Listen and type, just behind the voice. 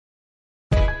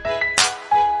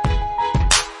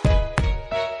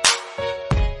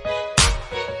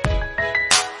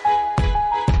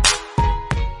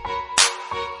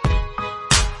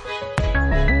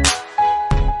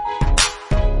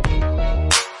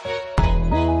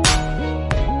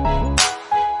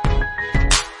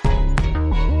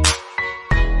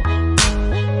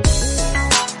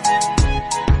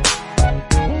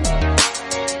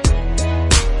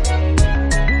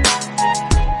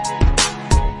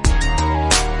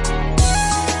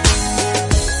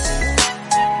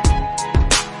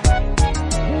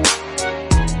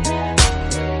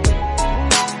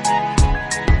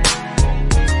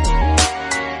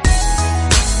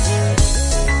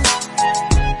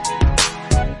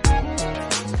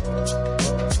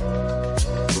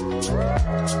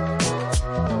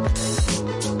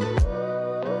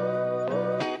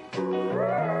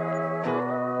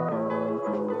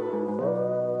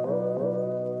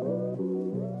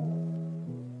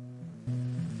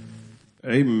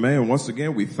Amen. Once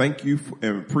again, we thank you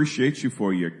and appreciate you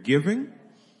for your giving.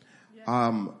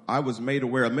 I was made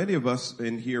aware, many of us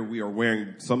in here, we are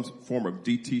wearing some form of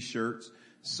DT shirts.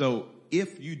 So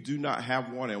if you do not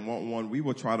have one and want one, we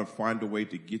will try to find a way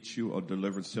to get you a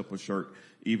Deliverance Temple shirt,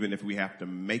 even if we have to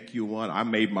make you one. I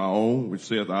made my own, which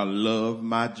says, I love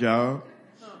my job.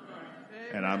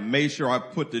 And I made sure I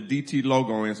put the DT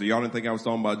logo in so y'all didn't think I was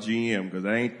talking about GM, because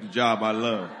that ain't the job I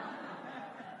love.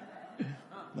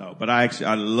 No, but I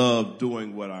love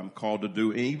doing what I'm called to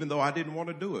do. And even though I didn't want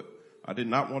to do it, I did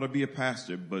not want to be a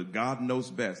pastor, but God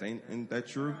knows best. Ain't that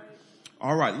true?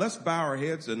 All right, let's bow our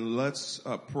heads and let's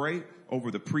pray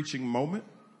over the preaching moment.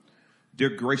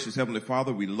 Dear gracious Heavenly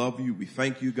Father, we love you. We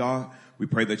thank you, God. We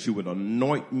pray that you would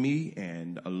anoint me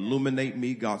and illuminate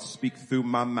me. God, speak through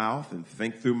my mouth and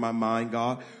think through my mind,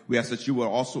 God. We ask that you will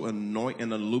also anoint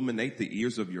and illuminate the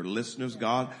ears of your listeners,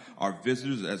 God, our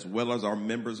visitors as well as our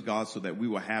members, God, so that we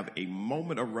will have a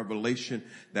moment of revelation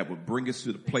that will bring us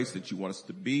to the place that you want us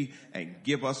to be and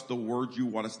give us the word you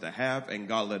want us to have. And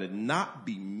God, let it not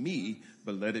be me,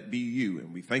 but let it be you.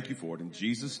 And we thank you for it. In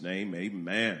Jesus' name,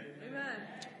 amen.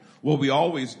 What we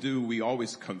always do, we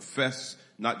always confess,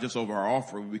 not just over our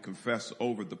offering, we confess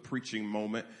over the preaching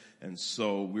moment. And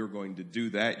so we're going to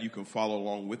do that. You can follow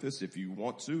along with us if you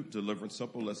want to. Deliverance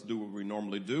Simple, let's do what we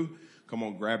normally do. Come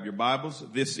on, grab your Bibles.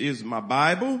 This is my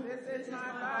Bible. This is my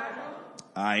Bible.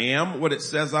 I am what it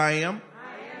says I am.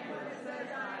 I am what it says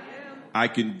I am. I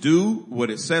can do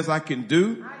what it says I can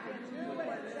do. I can do what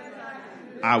it says I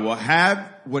can do. I will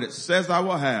have what it says I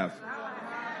will have. I will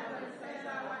have what it says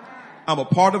I will have. I'm a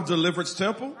part of Deliverance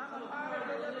Temple, I'm a part of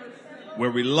Deliverance Temple, where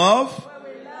we love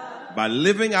where we love by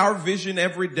living our vision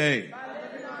every day. by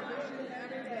living our vision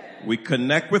every day. We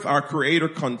connect with our Creator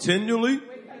continually. We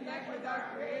connect with our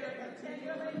Creator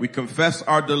continually. We confess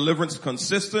our deliverance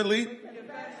consistently. We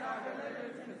confess our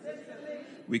deliverance consistently.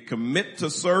 We commit to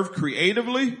serve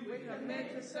creatively. We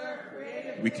commit to serve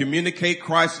creatively. We communicate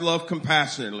Christ's love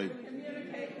compassionately. We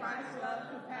communicate Christ's love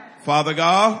compassion. Father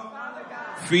God, Father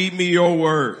God, feed me your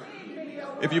word. feed me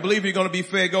your If you believe you're going to be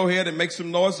fed, go ahead and make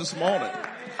some noise this morning.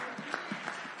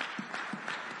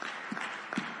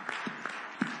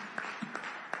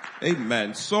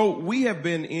 Amen. So we have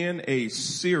been in a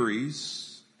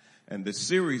series, and the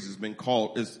series has been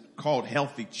called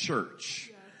Healthy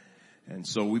Church. And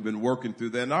so we've been working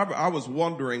through that. And I was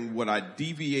wondering, would I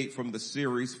deviate from the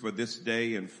series for this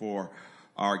day and for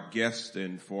our guests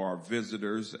and for our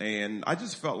visitors? And I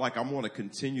just felt like I want to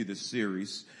continue the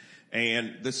series.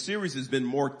 And the series has been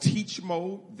more teach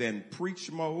mode than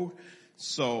preach mode.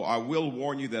 So I will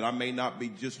warn you that I may not be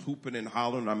just hooping and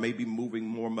hollering. I may be moving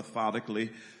more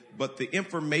methodically. But the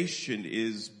information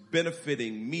is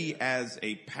benefiting me as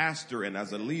a pastor and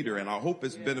as a leader. And I hope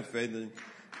it's benefiting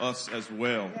us as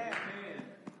well.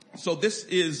 So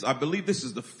I believe this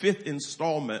is the 5th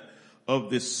installment of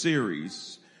this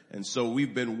series. And so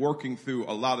we've been working through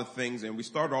a lot of things, and we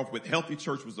started off with Healthy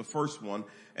Church was the first one.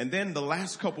 And then the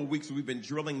last couple of weeks we've been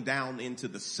drilling down into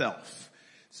the self.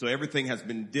 So everything has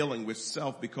been dealing with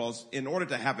self, because in order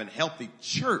to have a healthy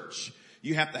church,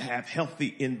 you have to have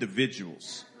healthy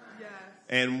individuals.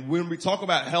 And when we talk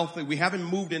about healthy, we haven't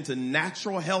moved into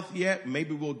natural health yet.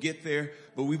 Maybe we'll get there,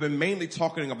 but we've been mainly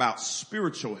talking about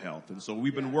spiritual health. And so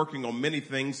we've been working on many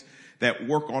things that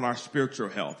work on our spiritual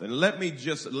health. And let me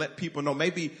just let people know,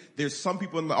 maybe there's some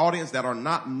people in the audience that are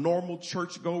not normal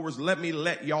churchgoers. Let me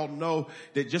let y'all know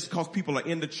that just because people are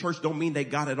in the church don't mean they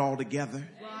got it all together.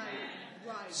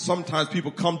 Right. Sometimes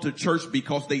people come to church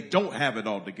because they don't have it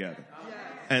all together.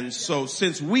 And so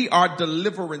since we are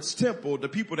Deliverance Temple, the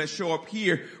people that show up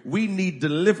here, we need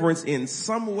deliverance in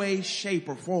some way, shape,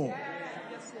 or form.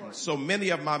 So many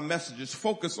of my messages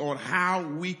focus on how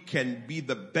we can be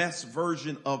the best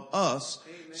version of us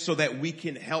so that we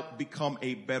can help become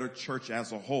a better church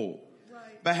as a whole.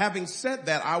 But having said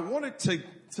that, I wanted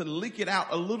to leak it out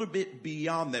a little bit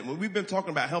beyond that. When we've been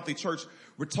talking about healthy church,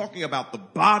 we're talking about the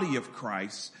body of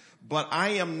Christ, but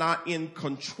I am not in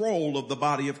control of the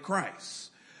body of Christ.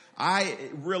 I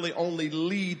really only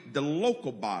lead the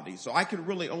local body, so I can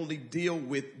really only deal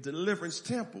with Deliverance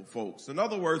Temple folks. In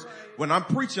other words, when I'm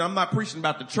preaching, I'm not preaching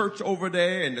about the church over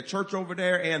there and the church over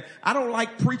there, and I don't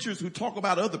like preachers who talk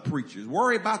about other preachers.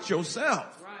 Worry about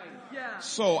yourself.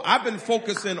 So I've been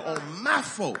focusing on my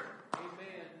folk.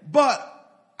 But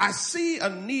I see a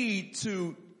need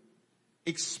to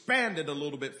expand it a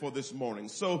little bit for this morning.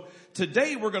 So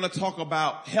today we're going to talk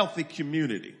about healthy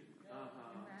community.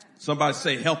 Somebody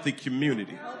say healthy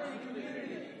community.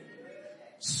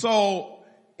 So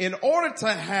in order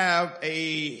to have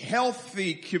a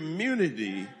healthy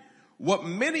community, what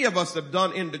many of us have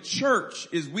done in the church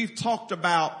is we've talked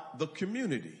about the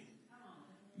community.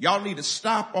 Y'all need to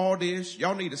stop all this.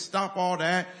 Y'all need to stop all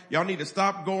that. Y'all need to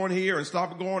stop going here and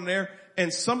stop going there.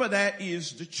 And some of that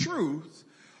is the truth,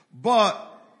 but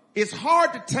it's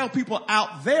hard to tell people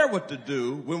out there what to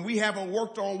do when we haven't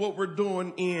worked on what we're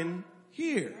doing in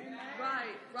here.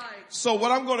 Right. So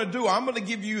what I'm going to do, I'm going to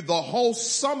give you the whole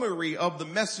summary of the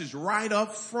message right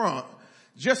up front,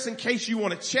 just in case you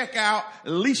want to check out.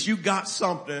 At least you got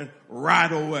something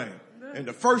right away. In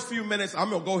the first few minutes, I'm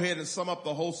going to go ahead and sum up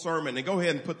the whole sermon, and go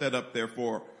ahead and put that up there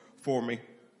for me.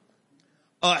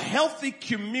 A healthy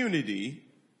community,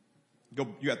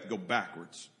 you have to go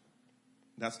backwards.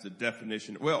 That's the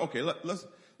definition. Well, okay,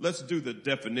 let's do the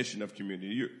definition of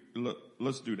community.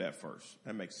 Let's do that first.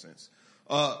 That makes sense.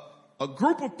 A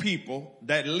group of people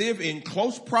that live in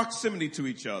close proximity to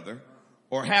each other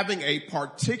or having a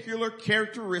particular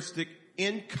characteristic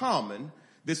in common.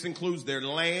 This includes their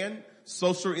land,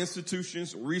 social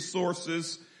institutions,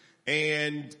 resources,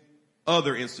 and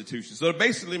other institutions. So it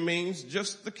basically means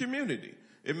just the community.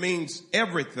 It means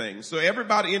everything. So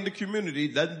everybody in the community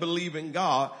doesn't believe in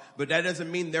God, but that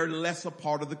doesn't mean they're less a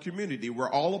part of the community.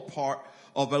 We're all a part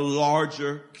of a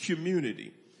larger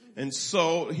community. And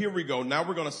so here we go. Now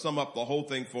we're going to sum up the whole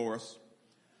thing for us.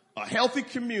 A healthy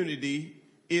community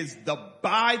is the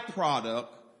byproduct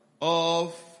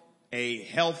of a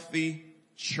healthy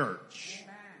church.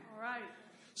 All right.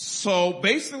 So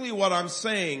basically what I'm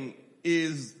saying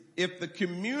is if the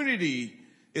community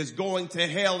is going to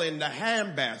hell in the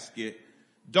handbasket,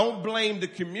 don't blame the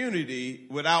community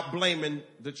without blaming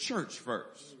the church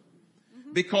first.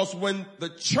 Because when the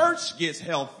church gets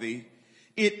healthy,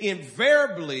 it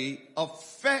invariably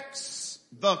affects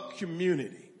the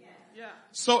community. Yeah.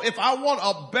 So if I want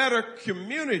a better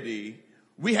community,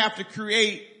 we have to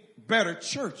create better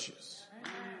churches.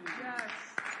 Yes.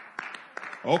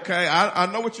 Okay,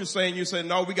 I know what you're saying. You're saying,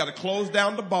 no, we got to close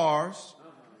down the bars.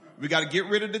 We got to get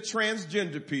rid of the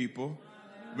transgender people.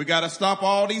 We got to stop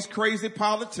all these crazy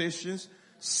politicians.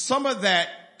 Some of that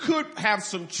could have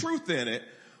some truth in it.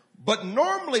 But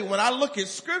normally when I look at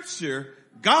scripture,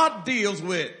 God deals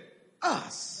with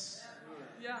us.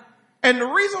 Yeah. And the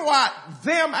reason why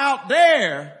them out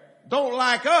there don't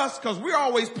like us, because we're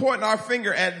always pointing our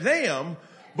finger at them,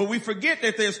 but we forget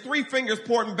that there's three fingers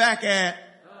pointing back at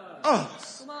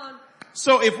us. Come on.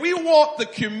 So if we want the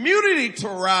community to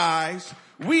rise,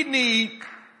 we need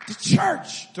the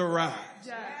church to rise.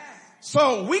 Yes.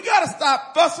 So we got to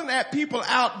stop fussing at people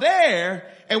out there,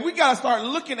 and we got to start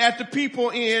looking at the people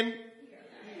in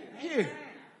here.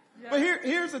 But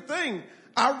here's the thing.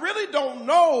 I really don't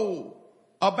know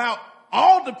about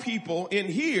all the people in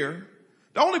here.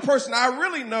 The only person I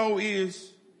really know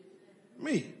is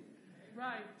me.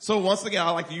 Right. So once again,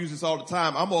 I like to use this all the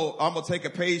time. I'm gonna take a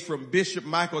page from Bishop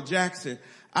Michael Jackson.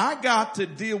 I got to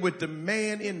deal with the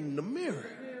man in the mirror.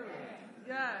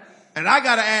 Yes. And I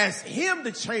got to ask him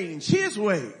to change his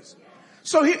ways.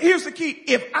 So here's the key.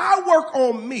 If I work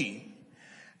on me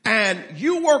and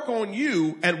you work on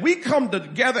you and we come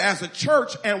together as a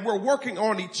church and we're working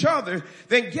on each other,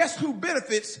 then guess who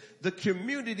benefits? The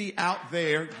community out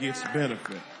there gets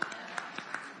benefit.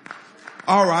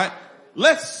 All right.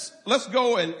 Let's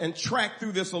go and track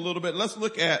through this a little bit. Let's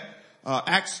look at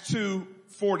Acts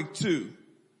 2:42.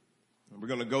 We're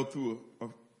going to go through a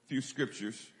few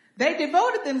scriptures. They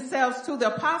devoted themselves to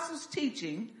the apostles'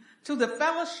 teaching, to the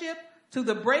fellowship, to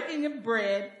the breaking of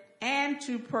bread, and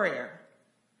to prayer.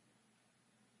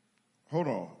 Hold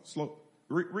on. Slow.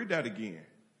 Read that again.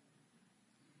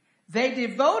 They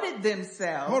devoted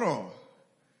themselves. Hold on.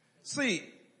 See,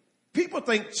 people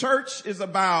think church is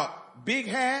about big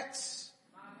hats,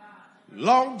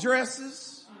 long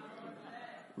dresses,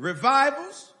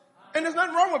 revivals. And there's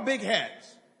nothing wrong with big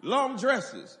hats, long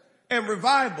dresses, and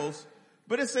revivals.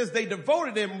 But it says they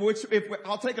devoted them, which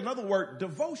I'll take another word,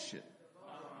 devotion.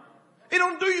 It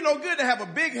don't do you no good to have a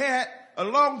big hat, a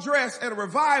long dress, and a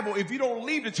revival if you don't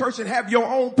leave the church and have your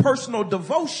own personal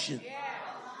devotion.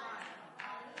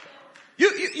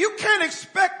 You can't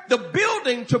expect the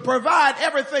building to provide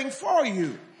everything for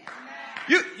you.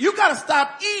 You gotta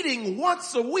stop eating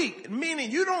once a week,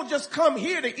 meaning you don't just come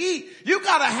here to eat. You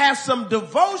gotta have some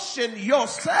devotion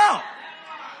yourself.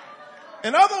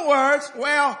 In other words,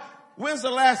 well, when's the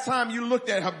last time you looked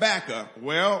at Habakkuk?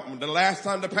 Well, the last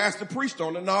time the pastor preached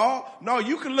on it. No,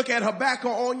 you can look at Habakkuk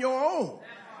on your own.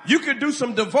 You can do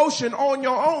some devotion on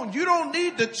your own. You don't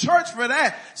need the church for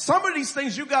that. Some of these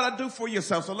things you gotta do for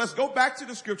yourself. So let's go back to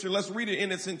the scripture. Let's read it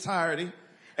in its entirety.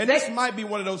 And this might be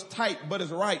one of those tight but it's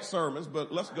right sermons,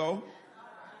 but let's go.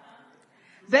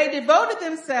 They devoted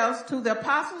themselves to the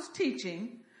apostles'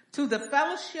 teaching, to the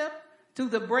fellowship, to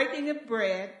the breaking of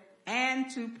bread, and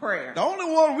to prayer. The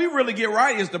only one we really get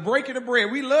right is the breaking of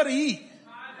bread. We love to eat.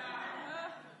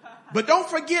 But don't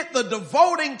forget the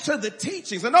devoting to the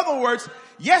teachings. In other words,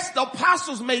 yes, the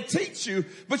apostles may teach you,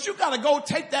 but you got to go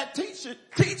take that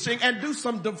teaching and do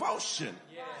some devotion.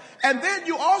 And then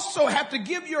you also have to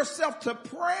give yourself to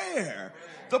prayer.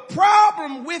 The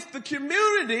problem with the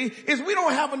community is we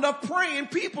don't have enough praying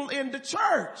people in the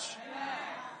church.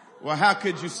 Well, how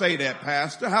could you say that,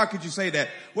 Pastor? How could you say that?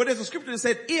 Well, there's a scripture that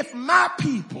said, if my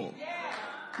people,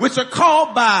 which are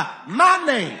called by my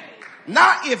name,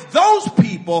 not if those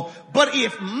people, but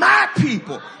if my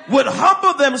people would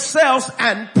humble themselves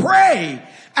and pray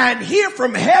and hear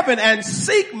from heaven and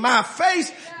seek my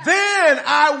face, then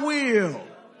I will.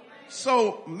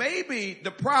 So maybe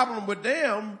the problem with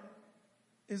them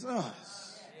is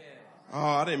us. Oh,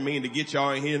 I didn't mean to get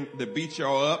y'all in here to beat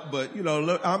y'all up, but you know,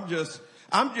 look, I'm just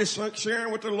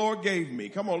sharing what the Lord gave me.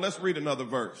 Come on, let's read another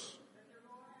verse.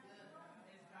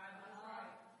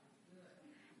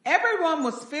 Everyone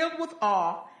was filled with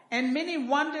awe, and many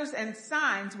wonders and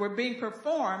signs were being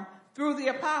performed through the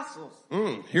apostles.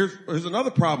 Here's another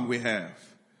problem we have.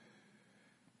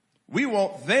 We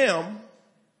want them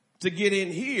to get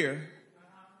in here,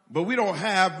 but we don't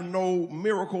have no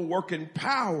miracle working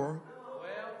power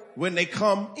when they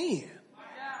come in.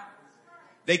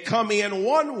 They come in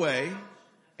one way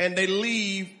and they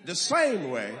leave the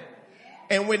same way.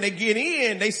 And when they get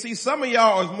in, they see some of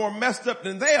y'all is more messed up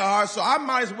than they are. So I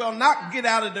might as well not get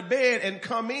out of the bed and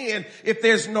come in if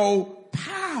there's no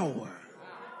power.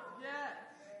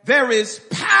 There is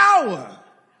power,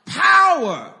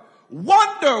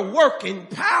 wonder working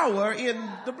power in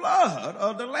the blood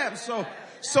of the Lamb. So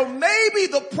maybe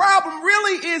the problem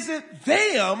really isn't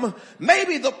them.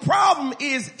 Maybe the problem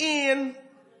is in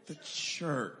the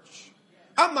church.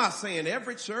 I'm not saying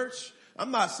every church. I'm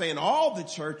not saying all the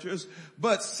churches,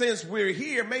 but since we're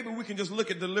here, maybe we can just look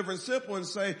at Deliverance Simple and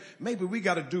say, maybe we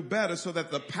got to do better so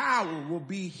that the power will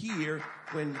be here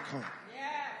when you come.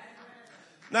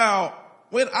 Now,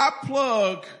 when I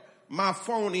plug my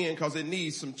phone in because it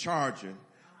needs some charging,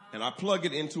 and I plug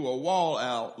it into a wall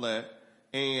outlet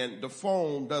and the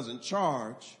phone doesn't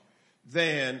charge,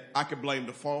 then I can blame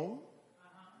the phone,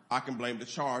 I can blame the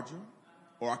charger,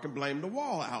 or I can blame the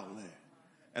wall outlet.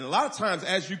 And a lot of times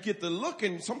as you get to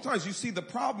looking, sometimes you see the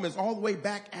problem is all the way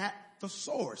back at the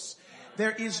source.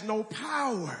 There is no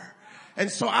power. And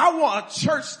so I want a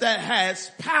church that has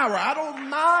power. I don't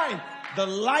mind the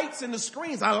lights and the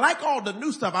screens. I like all the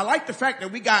new stuff. I like the fact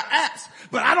that we got apps,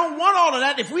 but I don't want all of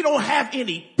that if we don't have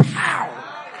any power.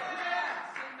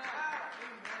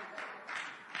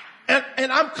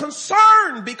 And I'm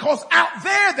concerned because out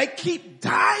there they keep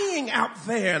dying out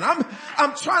there, and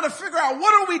I'm trying to figure out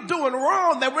what are we doing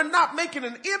wrong that we're not making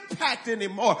an impact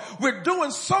anymore. We're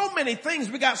doing so many things.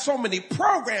 We got so many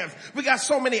programs. We got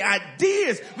so many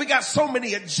ideas. We got so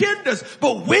many agendas.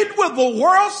 But when will the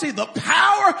world see the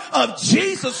power of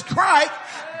Jesus Christ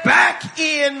back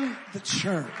in the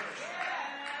church?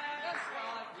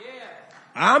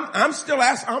 I'm still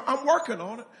asking. I'm working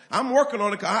on it. I'm working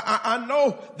on it. I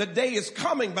know the day is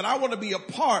coming, but I want to be a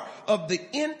part of the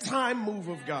end time move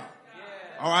of God.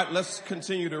 All right, let's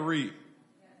continue to read.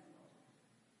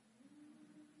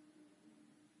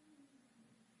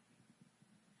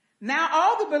 Now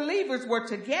all the believers were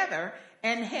together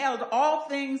and held all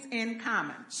things in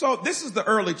common. So this is the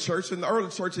early church, and the early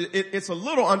church, it's a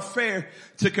little unfair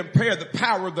to compare the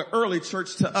power of the early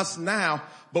church to us now,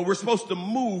 but we're supposed to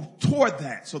move toward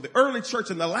that. So the early church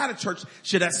and the latter church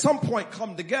should at some point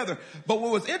come together. But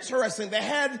what was interesting,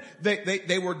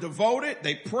 they were devoted,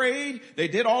 they prayed, they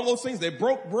did all those things, they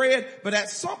broke bread, but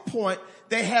at some point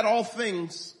they had all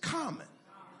things common.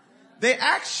 They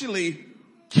actually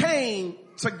came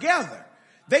together.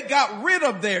 They got rid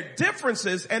of their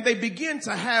differences and they begin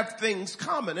to have things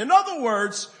common. In other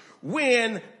words,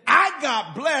 when I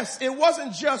got blessed, it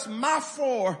wasn't just my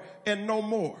 4 and no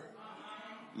more.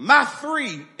 My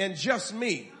 3 and just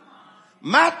me.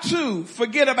 My 2,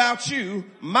 forget about you.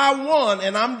 My 1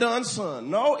 and I'm done, son.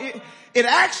 No, it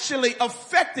actually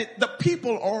affected the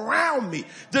people around me.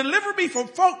 Deliver me from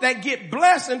folk that get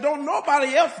blessed and don't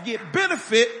nobody else get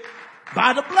benefit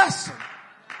by the blessing.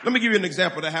 Let me give you an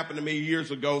example that happened to me years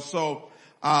ago. So,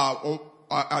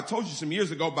 I told you some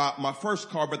years ago about my first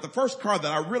car, but the first car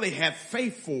that I really had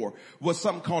faith for was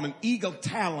something called an Eagle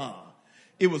Talon.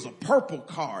 It was a purple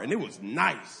car and it was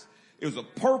nice. It was a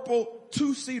purple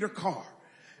 2-seater car.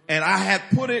 And I had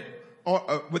put it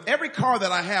on, with every car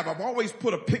that I have, I've always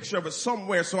put a picture of it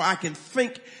somewhere so I can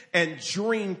think and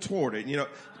dream toward it. You know,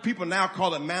 people now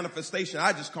call it manifestation.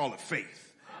 I just call it faith.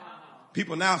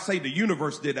 People now say the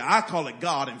universe did it. I call it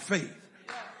God and faith.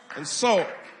 And so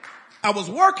I was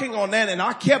working on that, and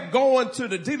I kept going to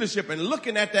the dealership and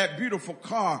looking at that beautiful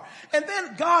car. And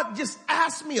then God just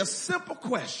asked me a simple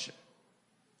question.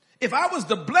 If I was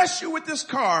to bless you with this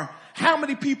car, how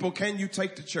many people can you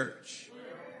take to church?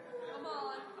 Come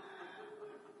on.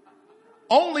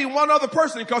 Only one other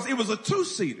person, because it was a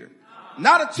two-seater.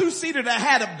 Not a two-seater that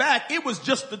had a back. It was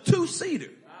just a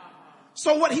two-seater.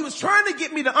 So what he was trying to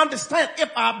get me to understand, if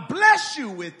I bless you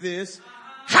with this,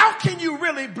 how can you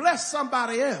really bless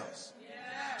somebody else?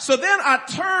 So then I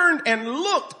turned and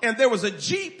looked, and there was a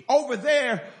Jeep over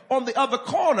there on the other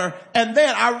corner. And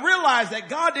then I realized that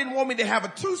God didn't want me to have a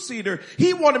two-seater.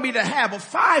 He wanted me to have a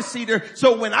five-seater.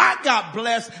 So when I got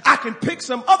blessed, I can pick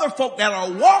some other folk that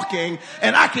are walking,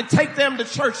 and I can take them to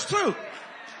church too.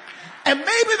 And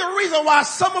maybe the reason why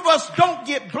some of us don't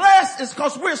get blessed is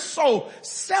because we're so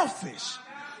selfish.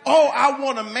 Oh, I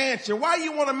want a mansion. Why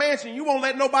you want a mansion? You won't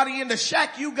let nobody in the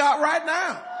shack you got right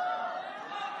now.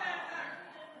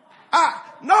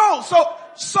 No.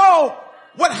 So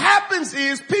what happens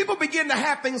is people begin to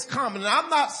have things common. And I'm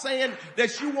not saying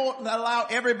that you won't allow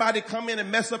everybody to come in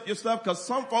and mess up your stuff, because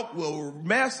some folk will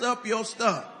mess up your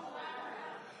stuff.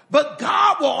 But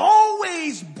God will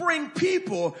always bring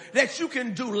people that you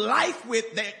can do life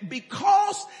with, that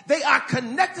because they are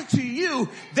connected to you,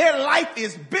 their life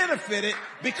is benefited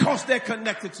because they're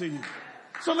connected to you.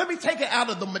 So let me take it out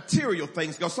of the material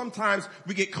things, because sometimes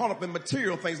we get caught up in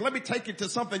material things. Let me take it to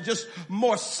something just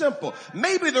more simple.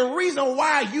 Maybe the reason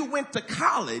why you went to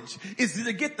college is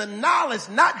to get the knowledge,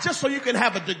 not just so you can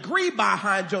have a degree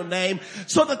behind your name,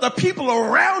 so that the people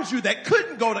around you that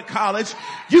couldn't go to college,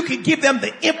 you can give them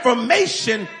the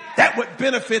information that would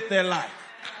benefit their life.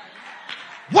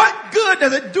 What good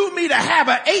does it do me to have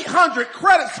an 800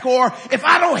 credit score if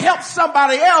I don't help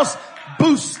somebody else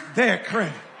boost their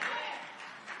credit?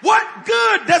 What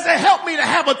good does it help me to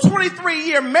have a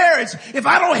 23-year marriage if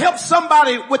I don't help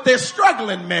somebody with their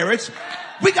struggling marriage?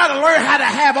 We got to learn how to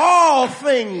have all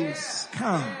things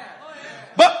come.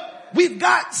 But we've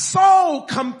got so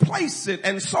complacent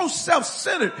and so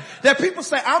self-centered that people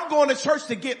say, I'm going to church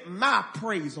to get my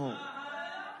praise on.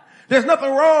 There's nothing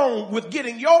wrong with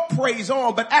getting your praise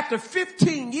on, but after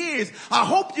 15 years, I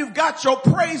hope you've got your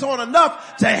praise on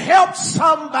enough to help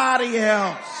somebody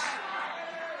else.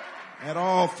 At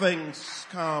all things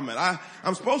common.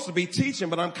 I'm supposed to be teaching,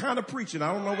 but I'm kind of preaching.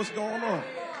 I don't know what's going on.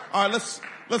 All right,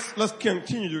 let's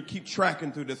continue to keep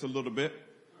tracking through this a little bit.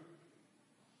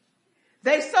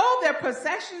 They sold their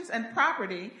possessions and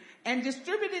property and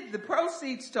distributed the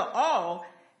proceeds to all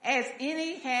as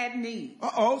any had need.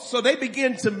 So they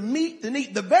begin to meet the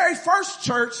need. The very first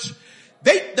church,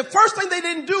 the first thing they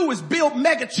didn't do was build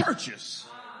mega churches.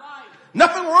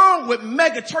 Nothing wrong with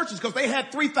mega churches, because they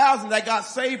had 3,000 that got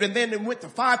saved, and then it went to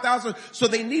 5,000. So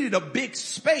they needed a big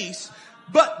space.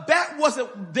 But that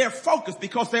wasn't their focus,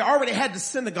 because they already had the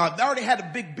synagogue. They already had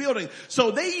a big building.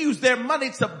 So they used their money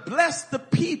to bless the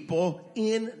people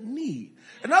in need.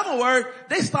 In other words,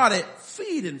 they started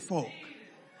feeding folk.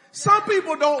 Some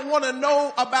people don't want to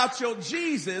know about your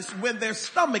Jesus when their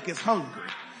stomach is hungry.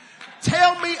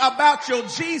 Tell me about your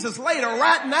Jesus later.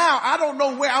 Right now, I don't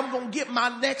know where I'm going to get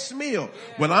my next meal.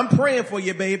 Well, I'm praying for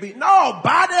you, baby. No,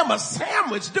 buy them a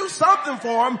sandwich. Do something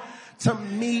for them to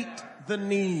meet the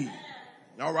need.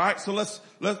 All right. So let's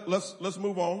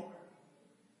move on.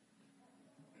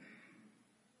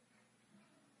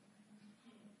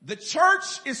 The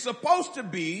church is supposed to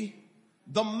be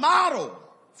the model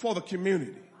for the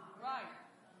community.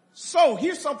 So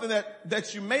here's something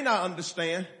that you may not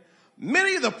understand.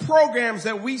 Many of the programs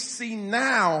that we see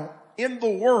now in the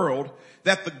world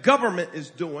that the government is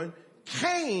doing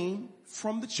came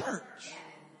from the church.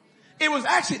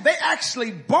 They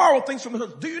actually borrowed things from the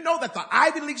church. Do you know that the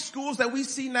Ivy League schools that we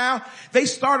see now, they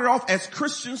started off as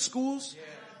Christian schools?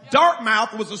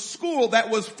 Dartmouth was a school that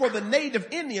was for the native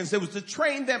Indians. It was to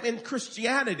train them in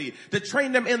Christianity, to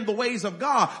train them in the ways of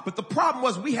God. But the problem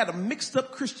was we had a mixed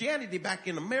up Christianity back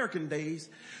in American days.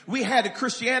 We had a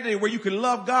Christianity where you can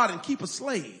love God and keep a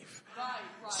slave.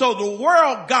 So the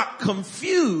world got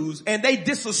confused and they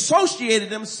disassociated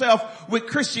themselves with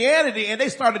Christianity and they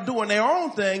started doing their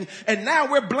own thing. And now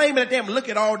we're blaming them. Look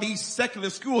at all these secular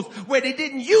schools where they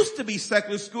didn't used to be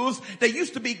secular schools. They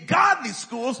used to be godly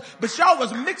schools, but y'all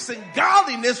was mixing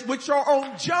godliness with your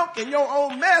own junk and your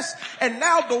own mess. And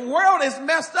now the world is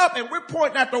messed up and we're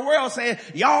pointing at the world saying,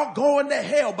 y'all going to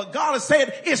hell. But God is saying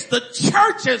it's the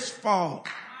church's fault.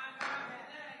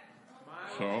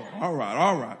 So, all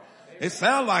right. It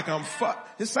sounds like I'm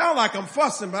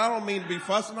fussing, but I don't mean to be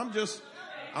fussing. I'm just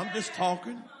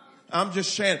talking. I'm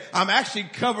just sharing. I'm actually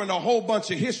covering a whole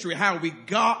bunch of history, how we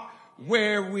got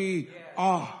where we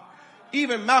are.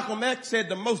 Even Malcolm X said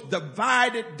the most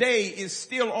divided day is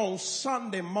still on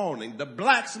Sunday morning. The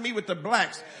blacks meet with the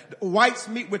blacks. The whites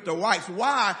meet with the whites.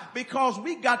 Why? Because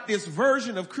we got this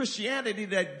version of Christianity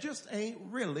that just ain't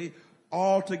really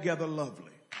altogether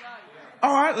lovely.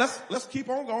 All right, let's keep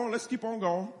on going. Let's keep on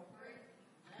going.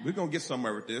 We're going to get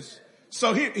somewhere with this.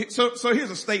 So here's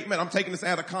a statement. I'm taking this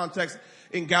out of context.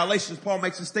 In Galatians, Paul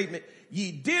makes a statement.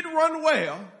 Ye did run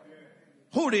well.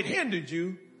 Who did hinder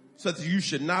you? So that you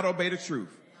should not obey the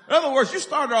truth. In other words, you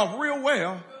started off real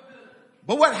well,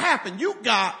 but what happened? You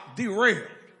got derailed.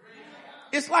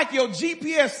 It's like your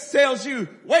GPS tells you,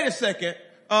 wait a second,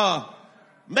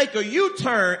 make a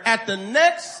U-turn at the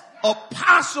next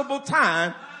possible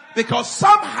time because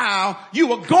somehow you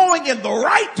were going in the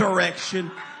right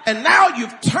direction and now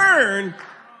you've turned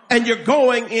and you're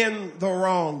going in the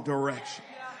wrong direction.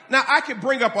 Now, I could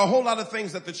bring up a whole lot of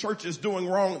things that the church is doing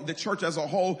wrong, the church as a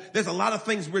whole. There's a lot of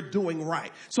things we're doing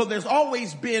right. So there's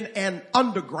always been an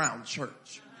underground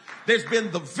church. There's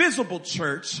been the visible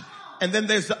church, and then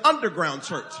there's the underground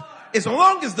church. As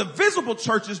long as the visible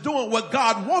church is doing what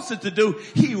God wants it to do,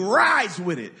 he rides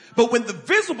with it. But when the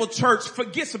visible church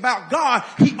forgets about God,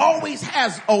 he always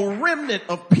has a remnant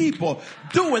of people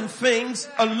doing things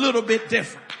a little bit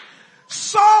different.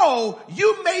 So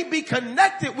you may be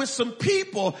connected with some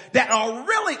people that are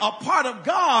really a part of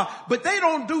God, but they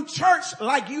don't do church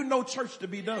like you know church to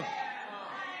be done.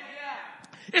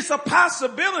 It's a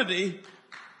possibility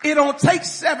it don't take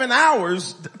 7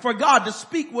 hours for God to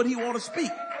speak what he want to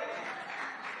speak.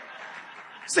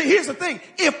 See, here's the thing.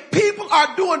 If people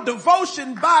are doing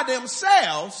devotion by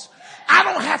themselves, I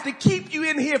don't have to keep you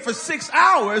in here for 6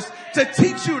 hours to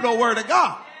teach you the word of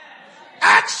God.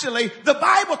 Actually, the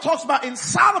Bible talks about in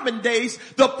Solomon's days,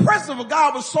 the presence of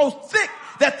God was so thick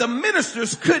that the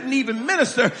ministers couldn't even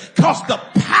minister because the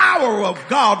power of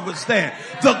God was there.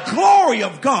 The glory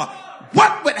of God.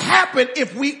 What would happen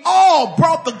if we all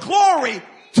brought the glory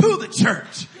to the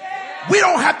church? We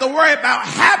don't have to worry about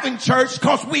having church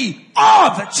because we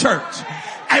are the church.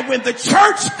 And when the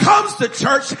church comes to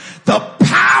church, the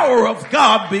power of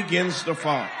God begins to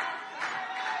fall.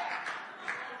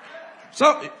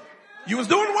 So, you was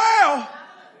doing well,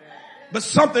 but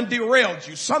something derailed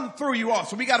you. Something threw you off.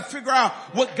 So we got to figure out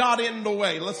what got in the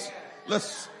way.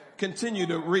 Let's continue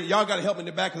to read. Y'all got to help me in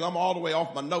the back because I'm all the way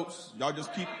off my notes. Y'all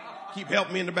just keep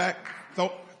helping me in the back. Throw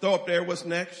up there. What's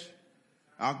next?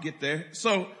 I'll get there.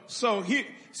 So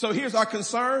here's our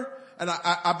concern, and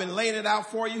I've been laying it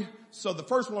out for you. So the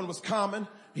first one was common.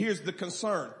 Here's the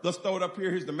concern. Let's throw it up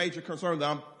here. Here's the major concern that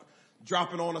I'm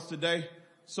dropping on us today.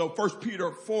 So 1 Peter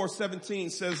 4:17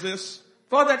 says this.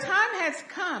 For the time has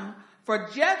come for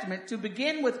judgment to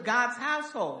begin with God's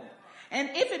household. And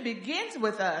if it begins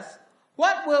with us,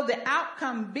 what will the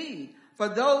outcome be for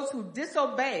those who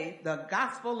disobey the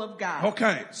gospel of God?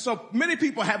 Okay, so many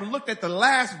people have looked at the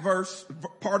last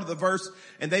part of the verse,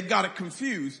 and they've got it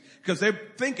confused because they're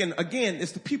thinking, again,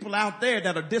 it's the people out there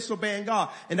that are disobeying God.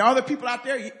 And are there people out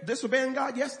there disobeying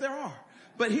God? Yes, there are.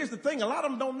 But here's the thing, a lot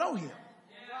of them don't know him.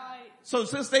 So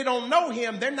since they don't know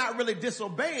him, they're not really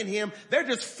disobeying him. They're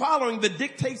just following the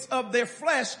dictates of their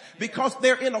flesh because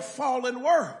they're in a fallen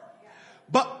world.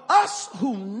 But us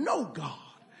who know God,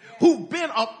 who've been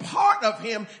a part of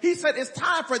him, he said it's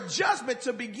time for judgment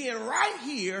to begin right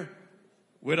here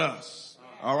with us.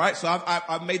 All right. So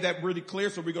I've made that really clear.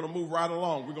 So we're going to move right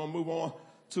along. We're going to move on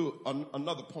to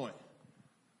another point.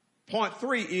 Point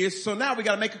 3 is, so now we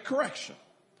got to make a correction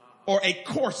or a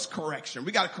course correction.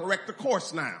 We got to correct the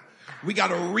course now. We got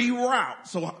to reroute.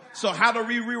 So how do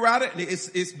we reroute it?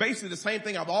 It's basically the same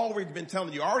thing I've already been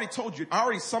telling you. I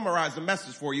already summarized the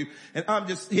message for you, and I'm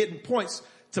just hitting points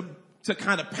to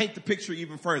kind of paint the picture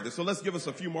even further. So let's give us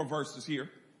a few more verses here.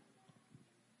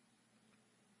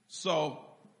 So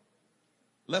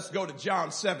let's go to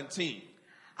John 17.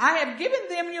 I have given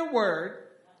them your word.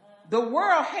 The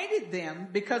world hated them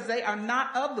because they are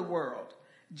not of the world,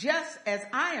 just as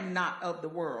I am not of the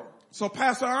world. So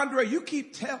Pastor Andre, you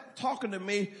keep talking to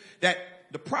me that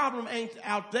the problem ain't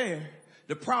out there.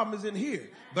 The problem is in here.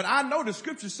 But I know the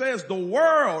scripture says the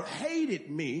world hated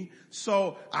me.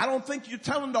 So I don't think you're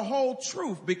telling the whole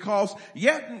truth because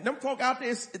them folk out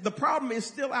there, the problem is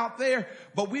still out there,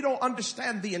 but we don't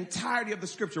understand the entirety of the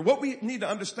scripture. What we need to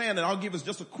understand, and I'll give us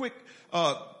just a quick,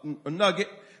 nugget.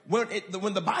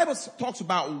 When the Bible talks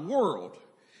about world,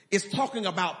 it's talking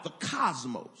about the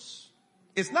cosmos.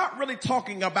 It's not really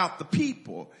talking about the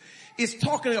people. It's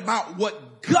talking about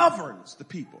what governs the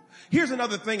people. Here's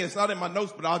another thing. It's not in my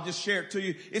notes, but I'll just share it to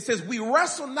you. It says, we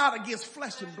wrestle not against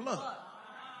flesh and blood,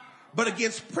 but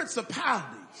against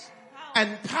principalities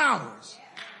and powers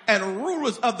and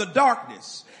rulers of the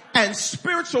darkness and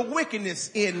spiritual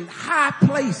wickedness in high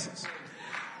places.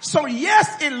 So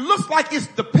yes, it looks like it's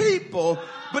the people,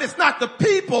 but it's not the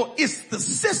people, it's the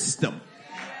system.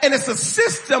 And it's a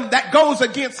system that goes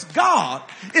against God.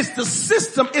 It's the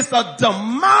system, it's a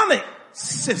demonic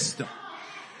system.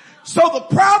 So the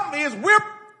problem is we're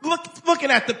looking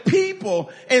at the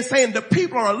people and saying the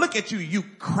people are look at you, you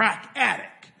crack addict.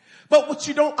 But what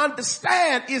you don't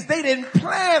understand is they didn't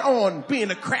plan on being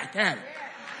a crack addict.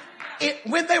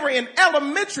 When they were in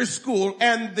elementary school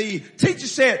and the teacher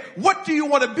said, what do you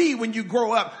want to be when you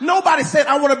grow up? Nobody said,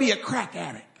 I want to be a crack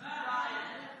addict.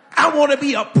 I want to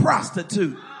be a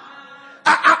prostitute.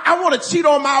 I want to cheat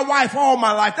on my wife all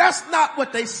my life. That's not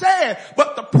what they said.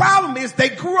 But the problem is they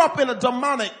grew up in a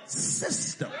demonic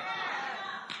system.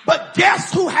 But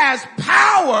guess who has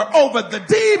power over the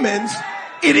demons?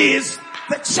 It is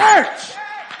the church.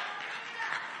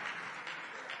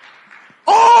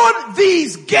 On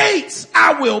these gates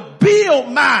I will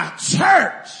build my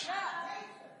church.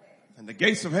 And the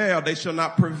gates of hell, they shall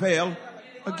not prevail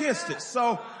against it.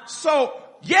 So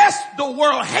yes, the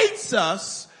world hates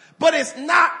us, but it's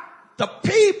not the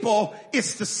people,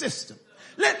 it's the system.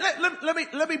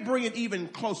 Let me bring it even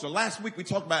closer. Last week we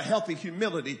talked about healthy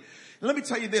humility. Let me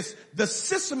tell you this, the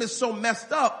system is so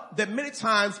messed up that many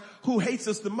times who hates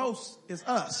us the most is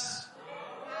us.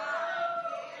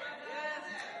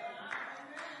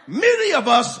 Many of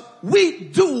us, we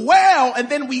do well and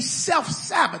then we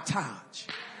self-sabotage.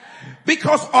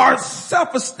 Because our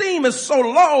self-esteem is so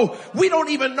low, we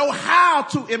don't even know how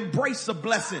to embrace a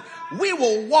blessing. We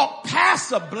will walk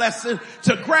past a blessing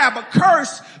to grab a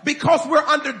curse because we're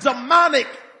under demonic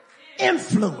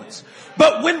influence.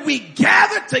 But when we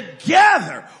gather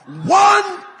together, 1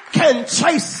 can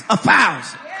chase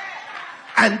 1,000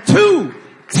 and 2,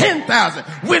 10,000.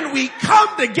 When we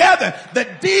come together, the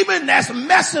demon that's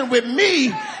messing with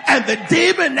me and the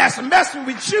demon that's messing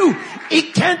with you,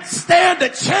 it can't stand a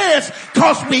chance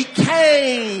because we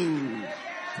came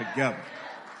together.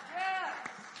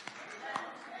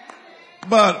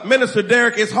 But Minister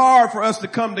Derek, it's hard for us to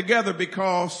come together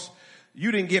because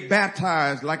you didn't get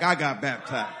baptized like I got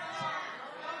baptized.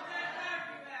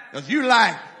 Because you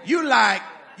like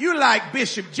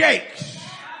Bishop Jakes.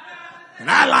 And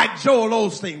I like Joel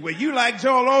Osteen. Well, you like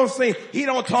Joel Osteen, he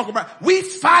don't talk about, we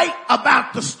fight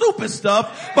about the stupid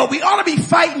stuff, but we ought to be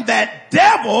fighting that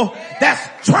devil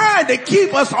that's trying to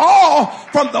keep us all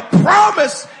from the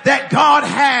promise that God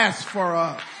has for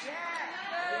us.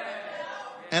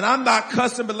 And I'm not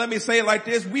cussing, but let me say it like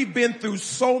this. We've been through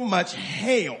so much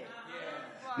hell.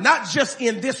 Not just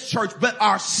in this church, but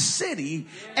our city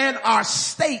and our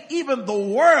state, even the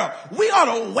world. We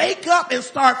ought to wake up and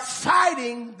start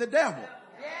fighting the devil.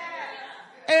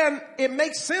 And it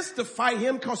makes sense to fight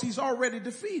him because he's already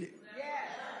defeated.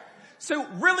 So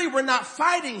really we're not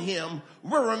fighting him.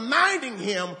 We're reminding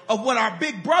him of what our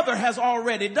big brother has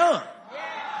already done.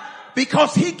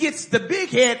 Because he gets the big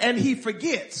head and he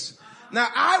forgets. Now,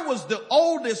 I was the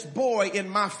oldest boy in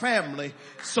my family,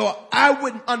 so I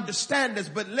wouldn't understand this,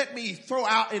 but let me throw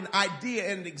out an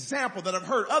idea and an example that I've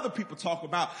heard other people talk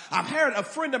about. I've heard a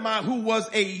friend of mine who was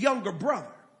a younger brother,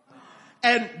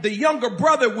 and the younger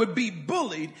brother would be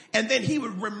bullied, and then he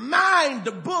would remind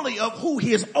the bully of who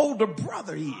his older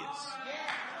brother is.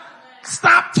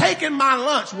 Stop taking my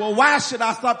lunch. Well, why should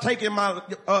I stop taking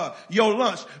your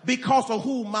lunch? Because of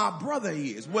who my brother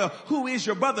is. Well, who is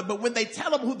your brother? But when they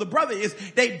tell them who the brother is,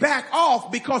 they back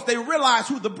off because they realize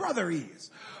who the brother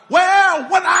is. Well,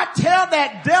 when I tell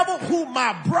that devil who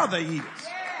my brother is,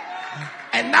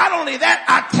 and not only that,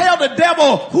 I tell the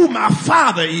devil who my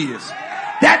father is,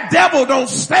 that devil don't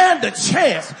stand a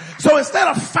chance. So instead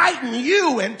of fighting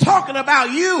you and talking about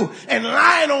you and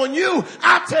lying on you,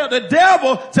 I tell the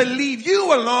devil to leave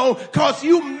you alone because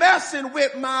you messing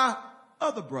with my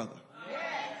other brother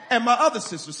and my other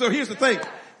sister. So here's the thing.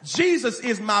 Jesus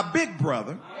is my big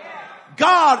brother.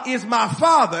 God is my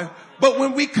father. But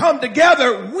when we come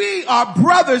together, we are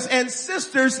brothers and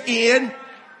sisters in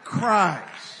Christ.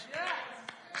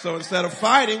 So instead of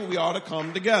fighting, we ought to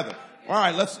come together. All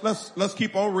right, let's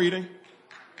keep on reading.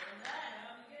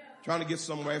 Trying to get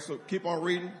somewhere, so keep on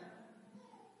reading.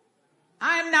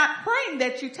 I am not praying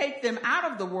that you take them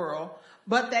out of the world,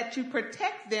 but that you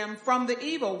protect them from the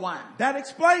evil one. That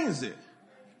explains it.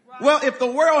 Well, if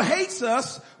the world hates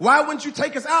us, why wouldn't you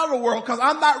take us out of the world? Because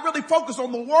I'm not really focused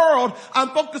on the world. I'm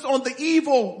focused on the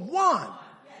evil one.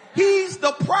 He's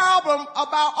the problem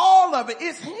about all of it.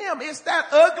 It's him. It's that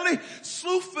ugly,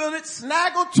 sleuth-footed,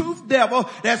 snaggle-toothed devil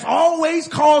that's always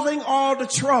causing all the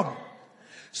trouble.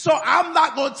 So I'm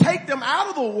not going to take them out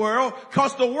of the world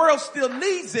because the world still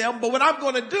needs them. But what I'm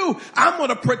going to do, I'm going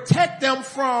to protect them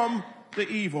from the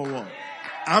evil one.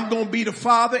 I'm going to be the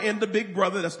father and the big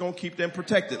brother that's going to keep them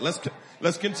protected.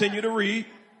 Let's continue to read.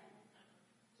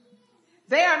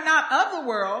 They are not of the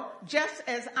world, just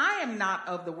as I am not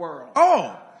of the world.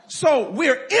 Oh, so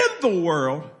we're in the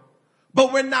world,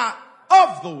 but we're not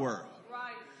of the world.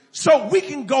 Right. So we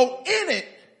can go in it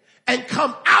and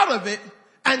come out of it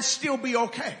and still be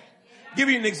okay. Give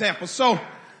you an example. So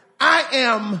I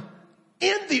am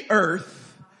in the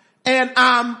earth and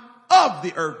I'm of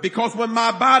the earth, because when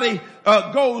my body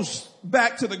goes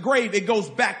back to the grave, it goes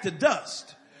back to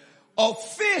dust. A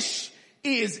fish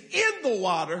is in the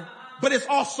water, but it's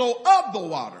also of the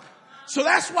water. So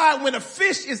that's why when a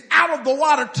fish is out of the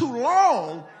water too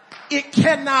long, it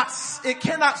cannot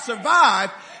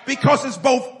survive, because it's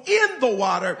both in the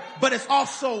water, but it's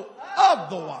also of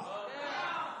the water.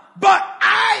 But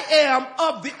I am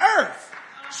of the earth,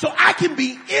 so I can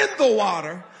be in the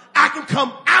water, I can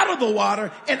come out of the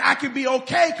water, and I can be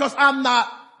okay because I'm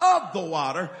not of the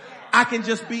water. I can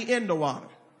just be in the water.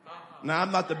 Now,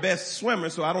 I'm not the best swimmer,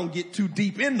 so I don't get too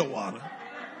deep in the water.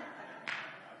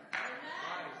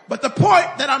 But the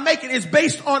point that I'm making is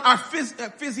based on our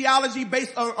physiology,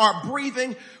 based on our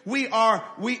breathing. There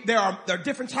are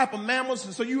different type of mammals,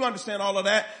 and so you understand all of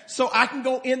that. So I can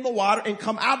go in the water and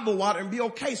come out of the water and be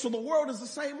okay. So the world is the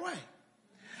same way.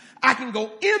 I can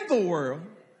go in the world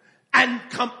and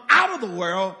come out of the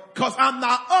world because I'm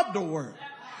not of the world.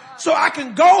 So I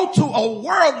can go to a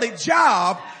worldly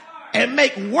job and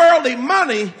make worldly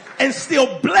money and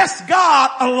still bless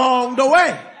God along the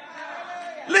way.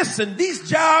 Listen, these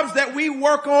jobs that we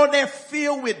work on, they're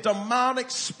filled with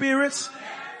demonic spirits.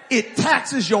 It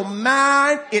taxes your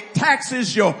mind. It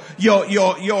taxes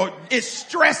it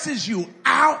stresses you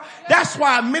out. That's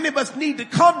why many of us need to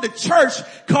come to church,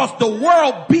 because the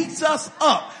world beats us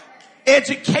up.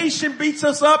 Education beats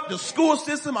us up, the school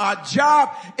system, our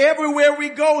job, everywhere we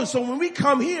go. And so when we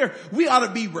come here, we ought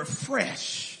to be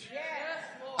refreshed.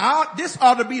 This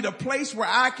ought to be the place where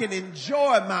I can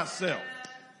enjoy myself.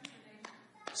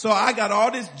 So I got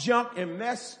all this junk and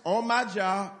mess on my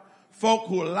job, folk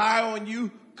who lie on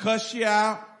you, cuss you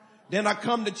out. Then I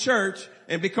come to church,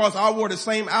 and because I wore the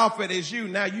same outfit as you,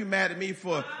 now you mad at me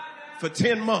for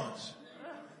 10 months.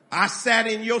 I sat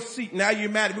in your seat, now you're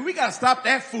mad at me. We gotta stop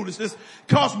that foolishness,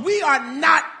 because we are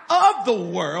not of the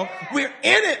world. We're in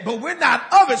it, but we're not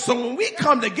of it. So when we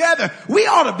come together, we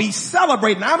ought to be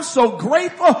celebrating. I'm so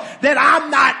grateful that I'm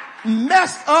not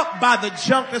messed up by the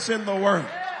junk that's in the world.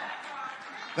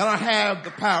 That I have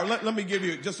the power. Let me give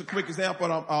you just a quick example,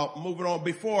 and I'll move it on.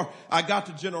 Before I got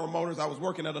to General Motors, I was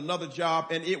working at another job,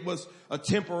 and it was a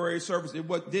temporary service. It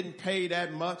didn't pay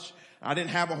that much. I didn't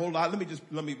have a whole lot.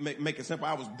 Let me make it simple.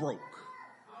 I was broke.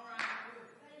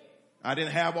 I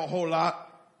didn't have a whole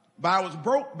lot, but I was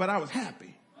broke, but I was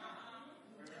happy,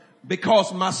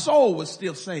 because my soul was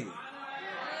still saved.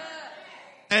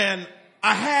 And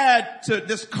I had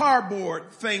this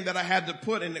cardboard thing that I had to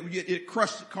put in. It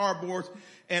crushed the cardboards.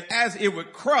 And as it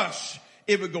would crush,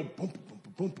 it would go boom, boom,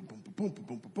 boom, boom, boom, boom, boom,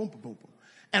 boom, boom, boom, boom.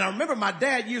 And I remember my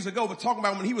dad years ago was talking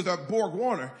about when he was at Borg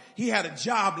Warner, he had a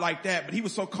job like that, but he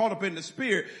was so caught up in the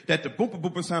spirit that the boom,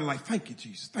 boom, boom sounded like, thank you,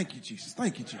 Jesus, thank you, Jesus,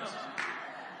 thank you, Jesus.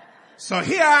 So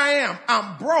here I am.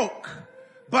 I'm broke,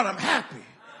 but I'm happy.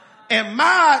 And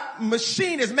my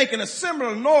machine is making a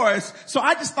similar noise. So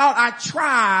I just thought I'd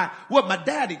try what my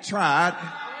daddy tried.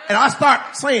 And I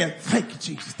start saying, thank you,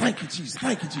 Jesus, thank you, Jesus,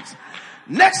 thank you, Jesus.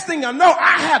 Next thing I know,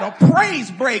 I had a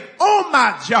praise break on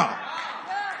my job,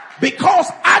 because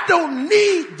I don't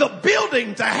need the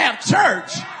building to have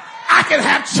church. I can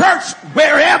have church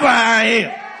wherever I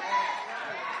am.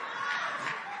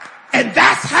 And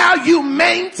that's how you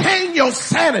maintain your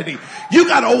sanity. You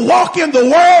gotta walk in the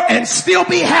world and still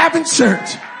be having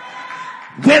church.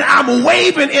 When I'm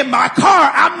waving in my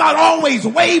car, I'm not always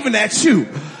waving at you.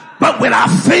 But when I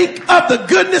think of the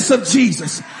goodness of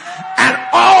Jesus and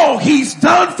all he's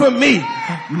done for me,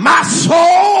 my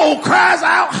soul cries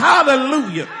out,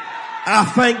 hallelujah. I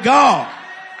thank God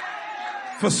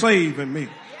for saving me.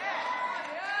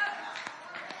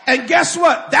 And guess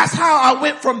what? That's how I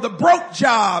went from the broke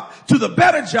job to the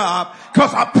better job,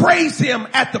 because I praised him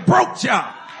at the broke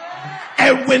job.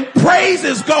 And when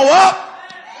praises go up,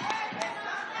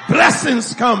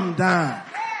 blessings come down.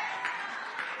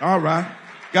 All right.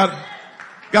 Got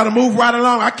to move right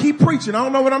along. I keep preaching. I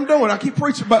don't know what I'm doing. I keep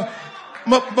preaching, but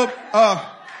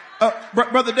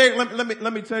Brother Dave,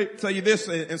 let me tell you this,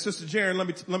 and Sister Jaren,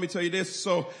 let me tell you this.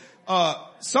 So,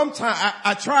 sometimes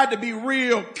I tried to be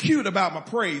real cute about my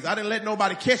praise. I didn't let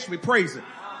nobody catch me praising.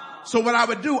 So what I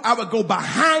would do, I would go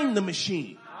behind the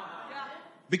machine,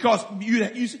 because you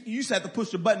used to have to push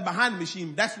the button behind the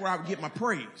machine. That's where I would get my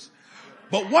praise.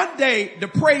 But one day the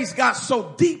praise got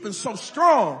so deep and so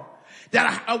strong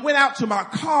that I went out to my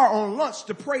car on lunch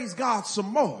to praise God some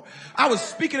more. I was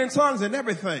speaking in tongues and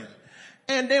everything.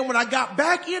 And then when I got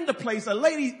back into place, a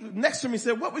lady next to me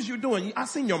said, "What was you doing? I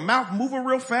seen your mouth moving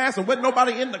real fast and wasn't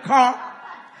nobody in the car."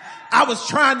 I was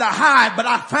trying to hide, but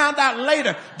I found out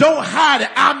later, don't hide it.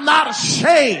 I'm not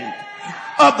ashamed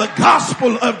of the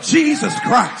gospel of Jesus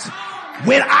Christ.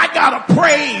 When I gotta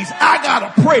praise, I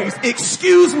gotta praise.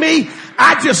 Excuse me,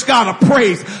 I just gotta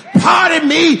praise. Pardon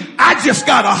me, I just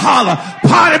gotta holler.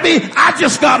 Pardon me, I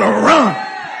just gotta run.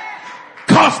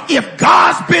 Cause if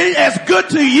God's been as good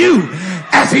to you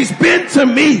as he's been to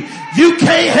me, you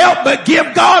can't help but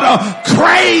give God a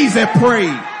crazy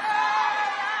praise.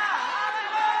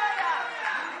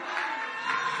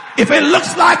 If it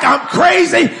looks like I'm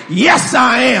crazy, yes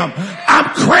I am. I'm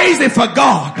crazy for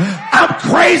God. I'm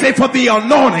crazy for the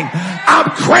anointing.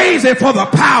 I'm crazy for the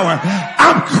power.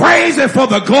 I'm crazy for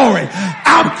the glory.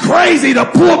 I'm crazy to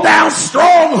pull down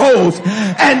strongholds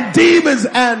and demons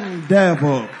and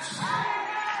devils.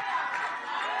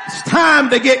 It's time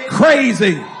to get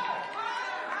crazy.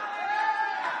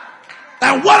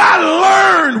 And what I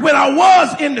learned when I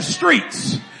was in the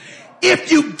streets,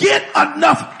 if you get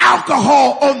enough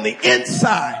alcohol on the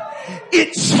inside,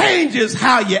 it changes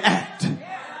how you act.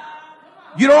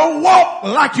 You don't walk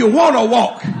like you want to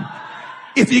walk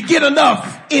if you get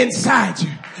enough inside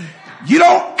you. You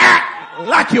don't act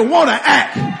like you want to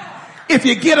act if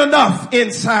you get enough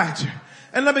inside you.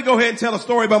 And let me go ahead and tell a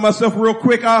story about myself real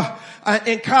quick.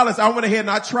 In college, I went ahead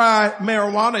and I tried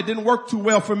marijuana. It didn't work too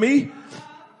well for me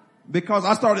because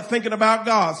I started thinking about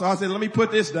God. So I said, let me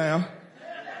put this down.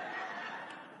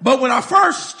 But when I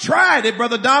first tried it,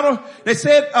 Brother Donald, they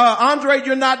said, Andre,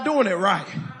 you're not doing it right.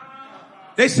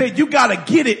 They said, you gotta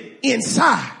get it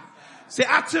inside. See,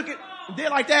 I took it, did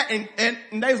like that,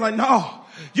 and they was like, no,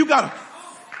 you gotta,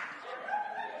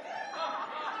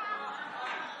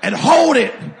 and hold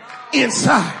it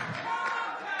inside.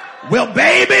 Well,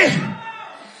 baby,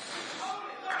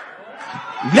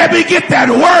 let me get that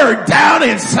word down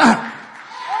inside.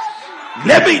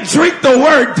 Let me drink the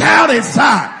word down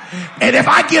inside. And if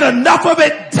I get enough of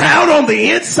it down on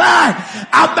the inside,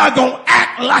 I'm not going to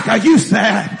act like I used to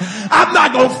act. I'm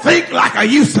not going to think like I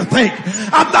used to think.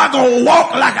 I'm not going to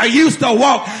walk like I used to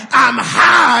walk. I'm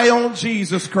high on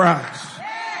Jesus Christ.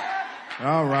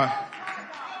 All right.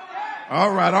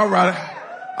 All right. All right.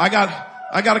 I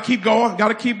got to keep going. Got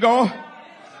to keep going.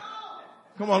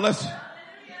 Come on. Let's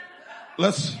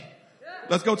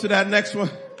go to that next one.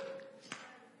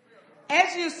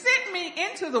 As you sent me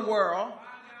into the world,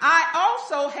 I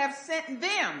also have sent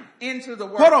them into the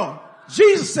world. Hold on.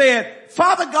 Jesus said,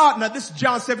 Father God, now this is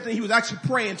John 17, he was actually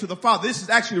praying to the Father. This is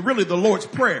actually really the Lord's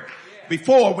prayer.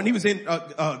 Before, when he was in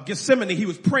Gethsemane, he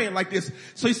was praying like this.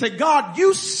 So he said, God,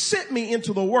 you sent me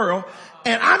into the world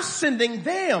and I'm sending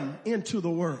them into the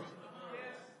world.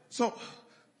 So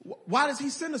why does he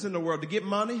send us in the world? To get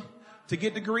money? To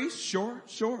get degrees? Sure.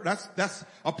 That's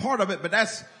a part of it, but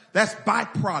that's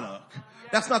byproduct.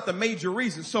 That's not the major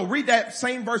reason. So read that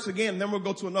same verse again, then we'll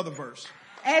go to another verse.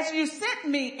 As you sent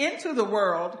me into the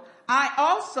world, I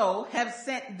also have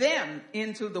sent them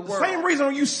into the world. The same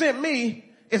reason you sent me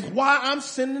is why I'm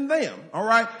sending them. All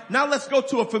right. Now let's go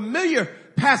to a familiar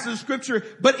passage of scripture,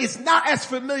 but it's not as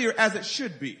familiar as it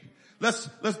should be. Let's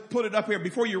put it up here.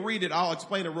 Before you read it, I'll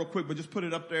explain it real quick, but just put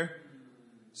it up there.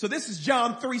 So this is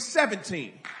John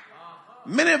 3:17.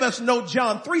 Many of us know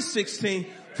John 3:16.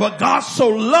 For God so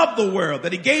loved the world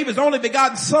that he gave his only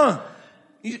begotten son.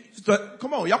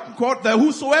 Come on, y'all can quote that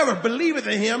whosoever believeth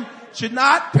in him should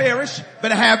not perish,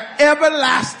 but have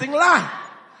everlasting life.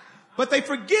 But they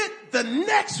forget the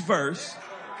next verse.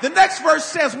 The next verse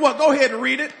says what? Go ahead and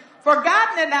read it. For God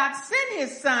did not send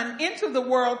his son into the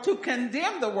world to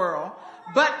condemn the world,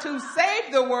 but to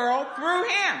save the world through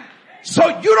him. So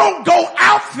you don't go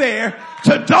out there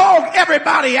to dog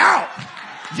everybody out.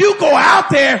 You go out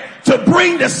there to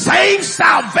bring the same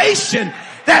salvation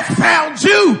that found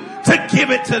you to give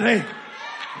it to them.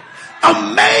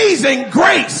 Amazing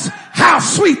grace, how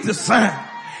sweet the sound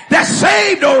that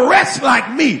saved a wretch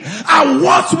like me. I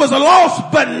once was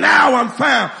lost, but now I'm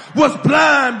found. Was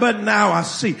blind, but now I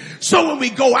see. So when we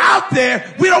go out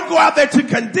there, we don't go out there to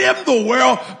condemn the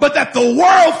world, but that the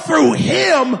world through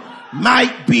him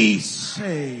might be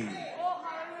saved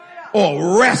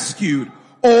or rescued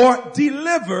or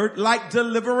delivered, like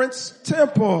Deliverance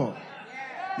Temple.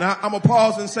 Now, I'm going to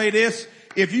pause and say this.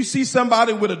 If you see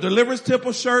somebody with a Deliverance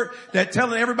Temple shirt that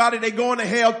telling everybody they're going to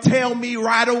hell, tell me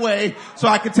right away so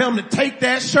I can tell them to take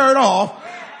that shirt off,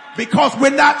 because we're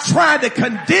not trying to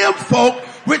condemn folk.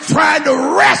 We're trying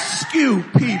to rescue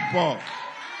people.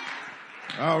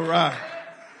 All right.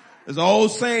 There's an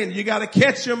old saying, you got to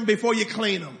catch them before you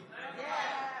clean them.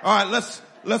 All right,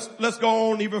 let's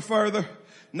go on even further.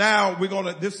 Now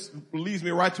this leads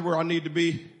me right to where I need to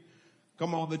be.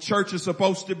 Come on, the church is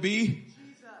supposed to be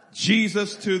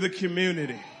Jesus to the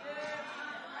community.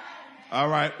 All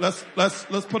right, let's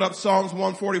put up Psalms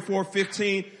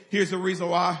 144:15. Here's the reason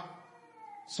why.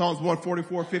 Psalms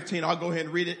 144:15. I'll go ahead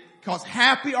and read it. Because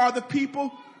happy are the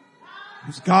people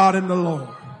whose God in the Lord.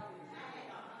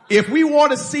 If we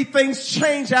want to see things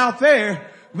change out there,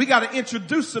 we got to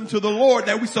introduce them to the Lord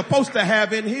that we're supposed to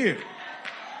have in here.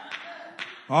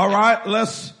 All right,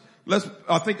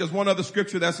 I think there's one other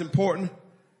scripture that's important.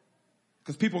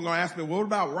 Because people are going to ask me, what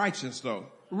about righteousness though?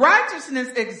 Righteousness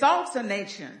exalts a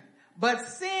nation, but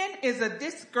sin is a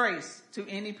disgrace to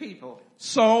any people.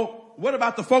 So what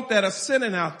about the folk that are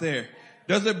sinning out there?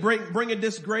 Does it bring a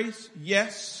disgrace?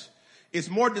 Yes. It's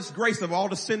more disgrace of all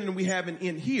the sinning we have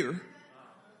in here.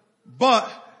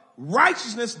 But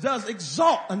righteousness does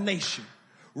exalt a nation.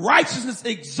 Righteousness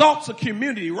exalts a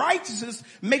community. Righteousness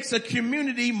makes a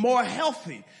community more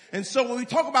healthy. And so when we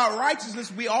talk about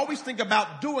righteousness, we always think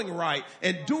about doing right.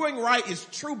 And doing right is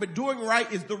true, but doing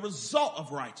right is the result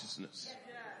of righteousness.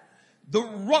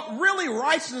 Really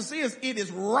righteousness it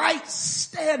is right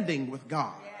standing with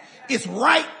God. It's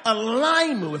right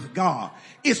alignment with God.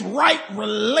 It's right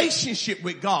relationship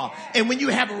with God. And when you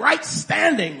have right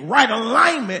standing, right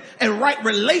alignment, and right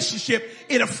relationship,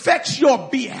 it affects your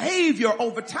behavior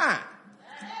over time.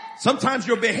 Sometimes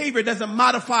your behavior doesn't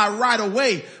modify right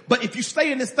away, but if you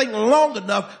stay in this thing long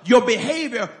enough, your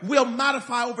behavior will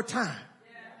modify over time.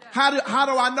 How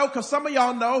do I know? Because some of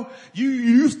y'all know you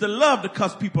used to love to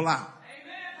cuss people out.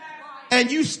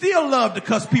 And you still love to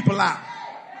cuss people out.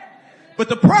 But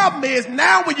the problem is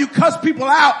now when you cuss people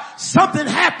out, something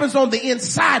happens on the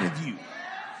inside of you.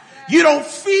 You don't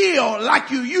feel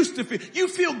like you used to feel. You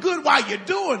feel good while you're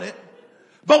doing it.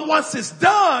 But once it's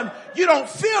done, you don't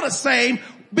feel the same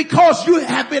because you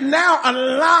have been now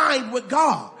aligned with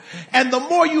God. And the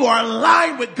more you are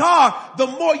aligned with God, the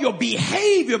more your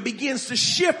behavior begins to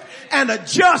shift and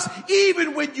adjust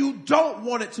even when you don't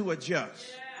want it to adjust.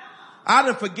 I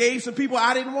done forgave some people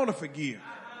I didn't want to forgive.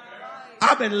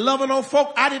 I've been loving on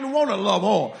folk I didn't want to love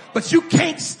on. But you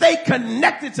can't stay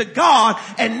connected to God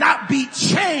and not be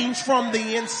changed from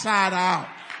the inside out.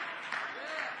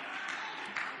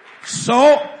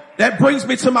 So that brings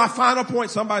me to my final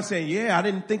point. Somebody saying, yeah, I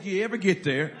didn't think you'd ever get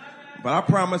there. But I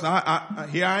promise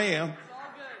here I am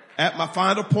at my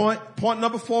final point. Point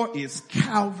number 4 is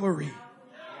Calvary.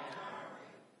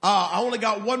 I only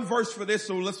got one verse for this,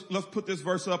 so let's put this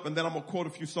verse up and then I'm going to quote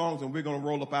a few songs and we're going to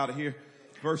roll up out of here.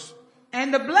 Verse.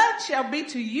 And the blood shall be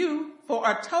to you for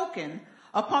a token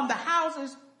upon the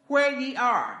houses where ye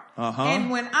are. And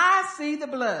when I see the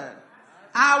blood,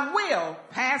 I will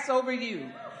pass over you.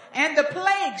 And the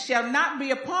plague shall not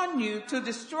be upon you to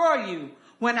destroy you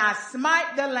when I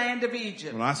smite the land of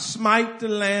Egypt. When I smite the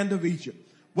land of Egypt.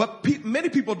 What many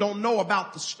people don't know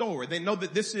about the story. They know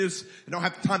that this is, I don't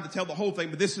have time to tell the whole thing,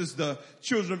 but this is the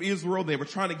children of Israel. They were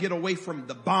trying to get away from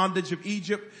the bondage of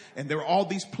Egypt, and there were all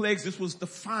these plagues. This was the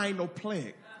final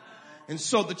plague. And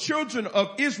so the children of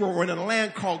Israel were in a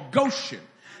land called Goshen.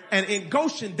 And in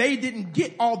Goshen, they didn't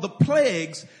get all the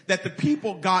plagues that the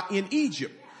people got in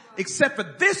Egypt. Except for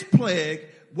this plague,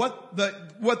 what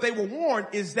they were warned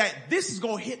is that this is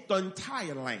going to hit the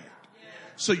entire land.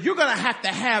 So you're going to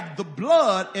have the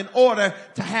blood in order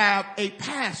to have a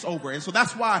Passover. And so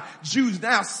that's why Jews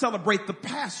now celebrate the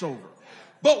Passover.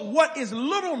 But what is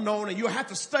little known, and you'll have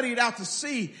to study it out to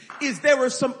see, is there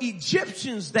were some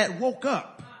Egyptians that woke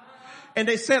up. And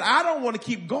they said, I don't want to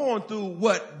keep going through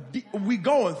what we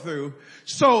going through.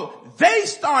 So they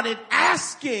started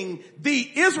asking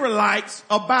the Israelites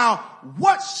about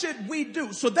what should we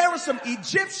do. So there were some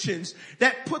Egyptians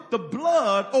that put the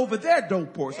blood over their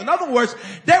doorposts. In other words,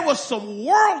 there was some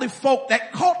worldly folk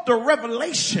that caught the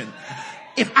revelation.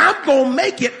 If I'm going to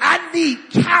make it, I need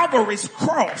Calvary's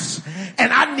cross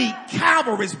and I need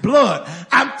Calvary's blood.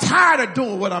 I'm tired of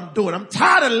doing what I'm doing. I'm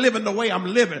tired of living the way I'm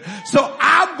living. So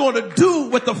I'm going to do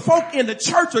what the folk in the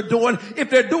church are doing. If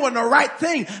they're doing the right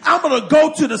thing, I'm going to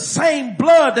go to the same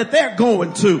blood that they're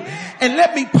going to. And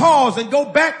let me pause and go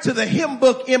back to the hymn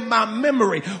book in my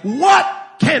memory. What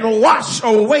can wash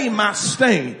away my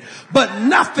stain? But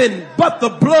nothing but the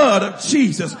blood of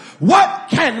Jesus. What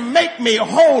can make me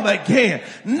whole again?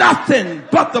 Nothing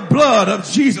but the blood of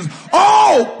Jesus.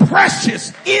 Oh,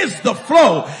 precious is the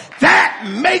flow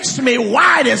that makes me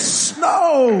white as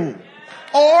snow.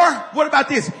 Or what about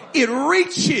this? It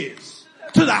reaches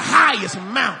to the highest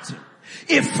mountain.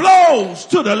 It flows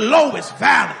to the lowest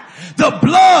valley. The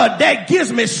blood that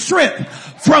gives me strength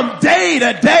from day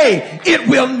to day, it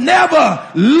will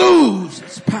never lose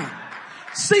its power.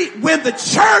 See, when the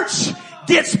church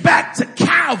gets back to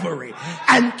Calvary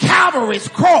and Calvary's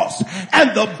cross and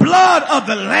the blood of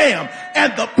the Lamb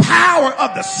and the power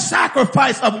of the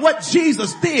sacrifice of what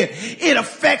Jesus did, it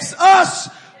affects us,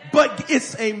 but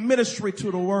it's a ministry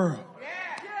to the world.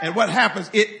 And what happens?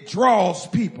 It draws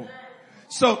people.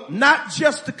 So not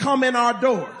just to come in our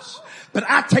doors, but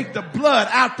I take the blood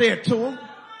out there to them.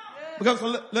 Because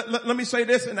let me say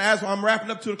this, and as I'm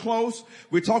wrapping up to the close,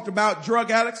 we talked about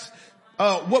drug addicts.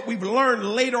 What we've learned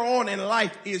later on in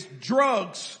life is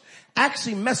drugs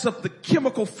actually mess up the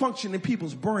chemical function in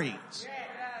people's brains.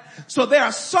 So there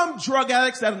are some drug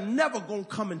addicts that are never going to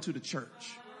come into the church.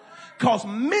 Because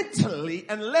mentally,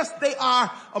 unless they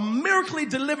are miraculously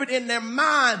delivered in their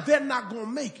mind, they're not going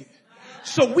to make it.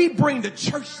 So we bring the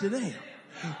church to them.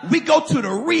 We go to the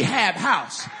rehab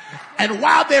house. And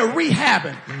while they're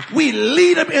rehabbing, we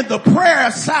lead them in the prayer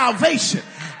of salvation.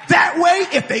 That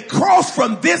way, if they cross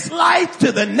from this life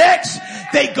to the next,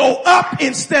 they go up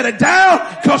instead of down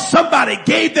because somebody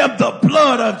gave them the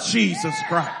blood of Jesus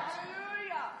Christ.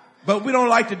 But we don't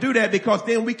like to do that because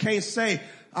then we can't say,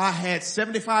 I had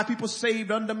 75 people saved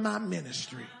under my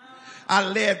ministry. I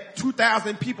led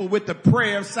 2,000 people with the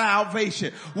prayer of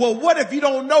salvation. Well, what if you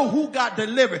don't know who got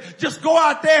delivered? Just go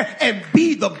out there and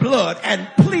be the blood and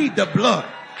plead the blood.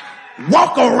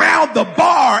 Walk around the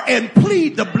bar and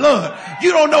plead the blood.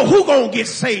 You don't know who gonna get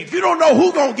saved. You don't know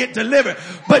who gonna get delivered.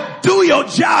 But do your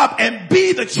job and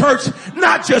be the church,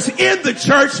 not just in the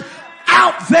church,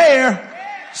 out there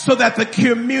so that the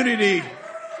community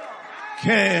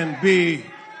can be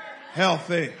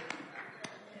healthy.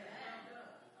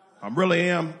 I'm really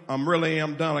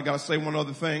am done. I gotta say one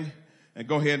other thing and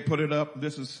go ahead and put it up.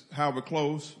 This is how we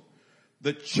close.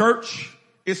 The church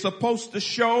is supposed to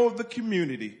show the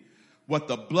community what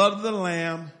the blood of the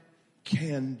Lamb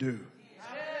can do.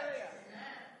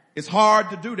 It's hard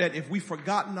to do that if we've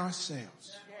forgotten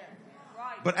ourselves.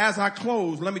 But as I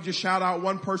close, let me just shout out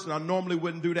one person. I normally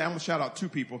wouldn't do that. I'm going to shout out two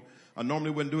people. I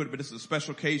normally wouldn't do it, but this is a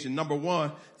special occasion. Number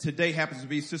one, today happens to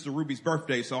be Sister Ruby's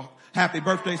birthday. So happy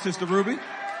birthday, Sister Ruby.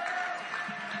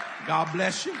 God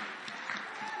bless you.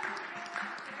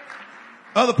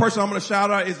 Other person I'm going to shout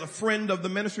out is a friend of the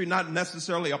ministry, not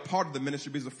necessarily a part of the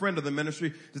ministry, but he's a friend of the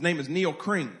ministry. His name is Neil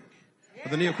Kring.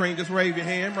 Brother Neil Kring, just wave your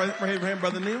hand. Wave your hand,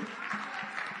 Brother Neil.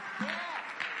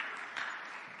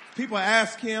 People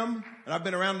ask him, and I've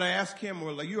been around and I ask him,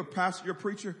 well, are you a pastor, you're a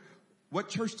preacher? What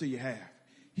church do you have?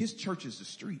 His church is the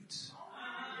streets.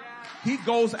 He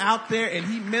goes out there and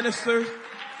he ministers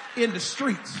in the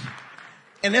streets.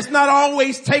 And it's not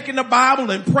always taking the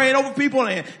Bible and praying over people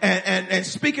and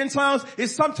speaking tongues.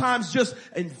 It's sometimes just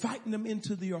inviting them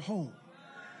into your home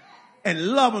and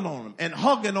loving on them and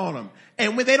hugging on them.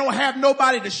 And when they don't have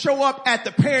nobody to show up at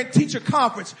the parent-teacher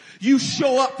conference, you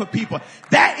show up for people.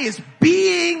 That is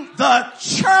being the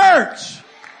church.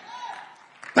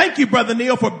 Thank you, Brother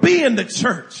Neil, for being the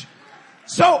church.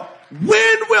 So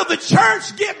when will the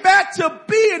church get back to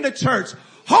being the church?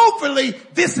 Hopefully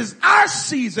this is our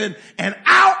season and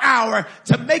our hour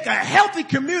to make a healthy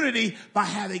community by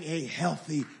having a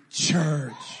healthy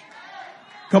church.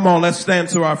 Come on, let's stand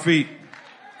to our feet.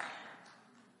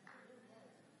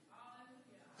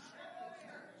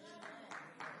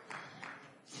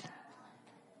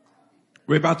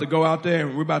 We're about to go out there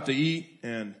and we're about to eat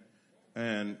and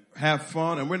have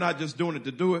fun. And we're not just doing it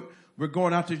to do it. We're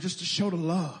going out there just to show the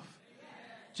love.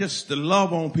 Just to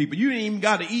love on people. You ain't even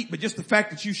got to eat, but just the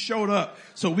fact that you showed up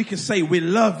so we can say we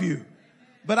love you.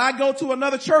 But I go to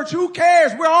another church. Who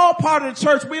cares? We're all part of the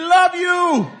church. We love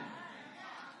you.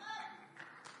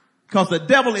 Because the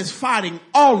devil is fighting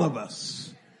all of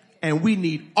us. And we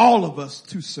need all of us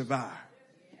to survive.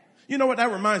 You know what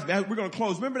that reminds me? We're going to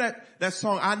close. Remember that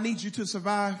song, I Need You to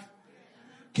Survive?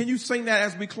 Can you sing that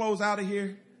as we close out of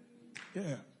here?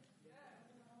 Yeah.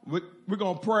 We're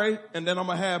going to pray, and then I'm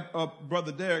going to have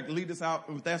Brother Derek lead us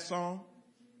out with that song.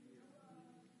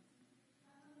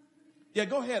 Yeah,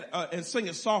 go ahead and sing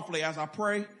it softly as I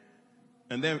pray.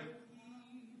 And then,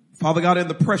 Father God, in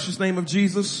the precious name of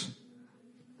Jesus,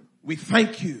 we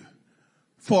thank you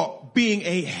for being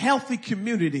a healthy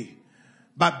community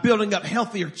by building up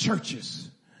healthier churches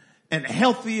and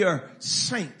healthier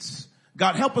saints.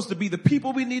 God, help us to be the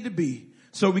people we need to be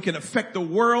so we can affect the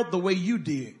world the way you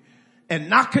did. And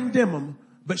not condemn them,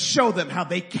 but show them how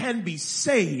they can be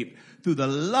saved through the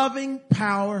loving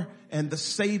power and the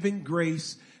saving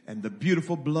grace and the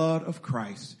beautiful blood of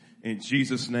Christ. In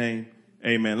Jesus' name,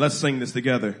 amen. Let's sing this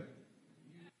together.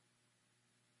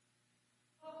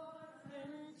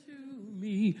 To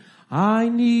me, I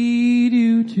need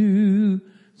you to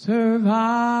survive.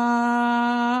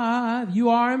 You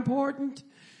are important.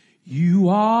 You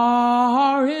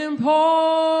are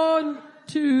important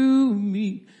to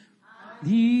me.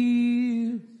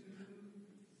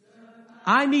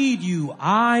 I need you.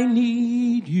 I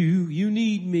need you. You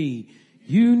need me.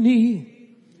 You need.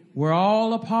 We're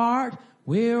all apart.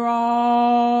 We're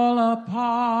all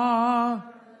apart.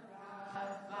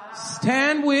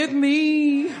 Stand with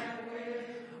me.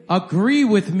 Agree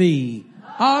with me.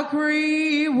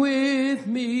 Agree with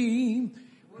me.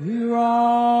 We're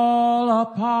all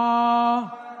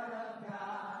apart.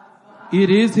 It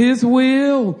is His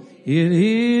will. It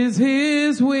is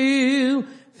His will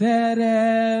that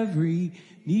every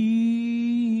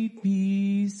need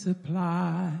be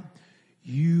supplied.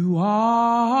 You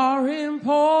are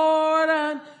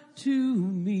important to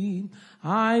me.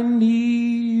 I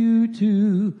need you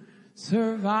to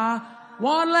survive.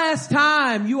 One last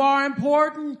time. You are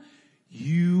important.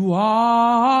 You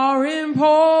are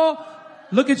important.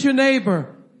 Look at your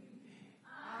neighbor.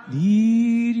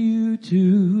 Need you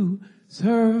to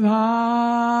survive.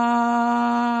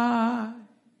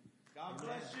 God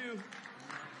bless you.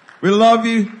 We love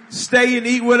you. Stay and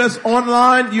eat with us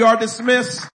online. You are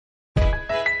dismissed.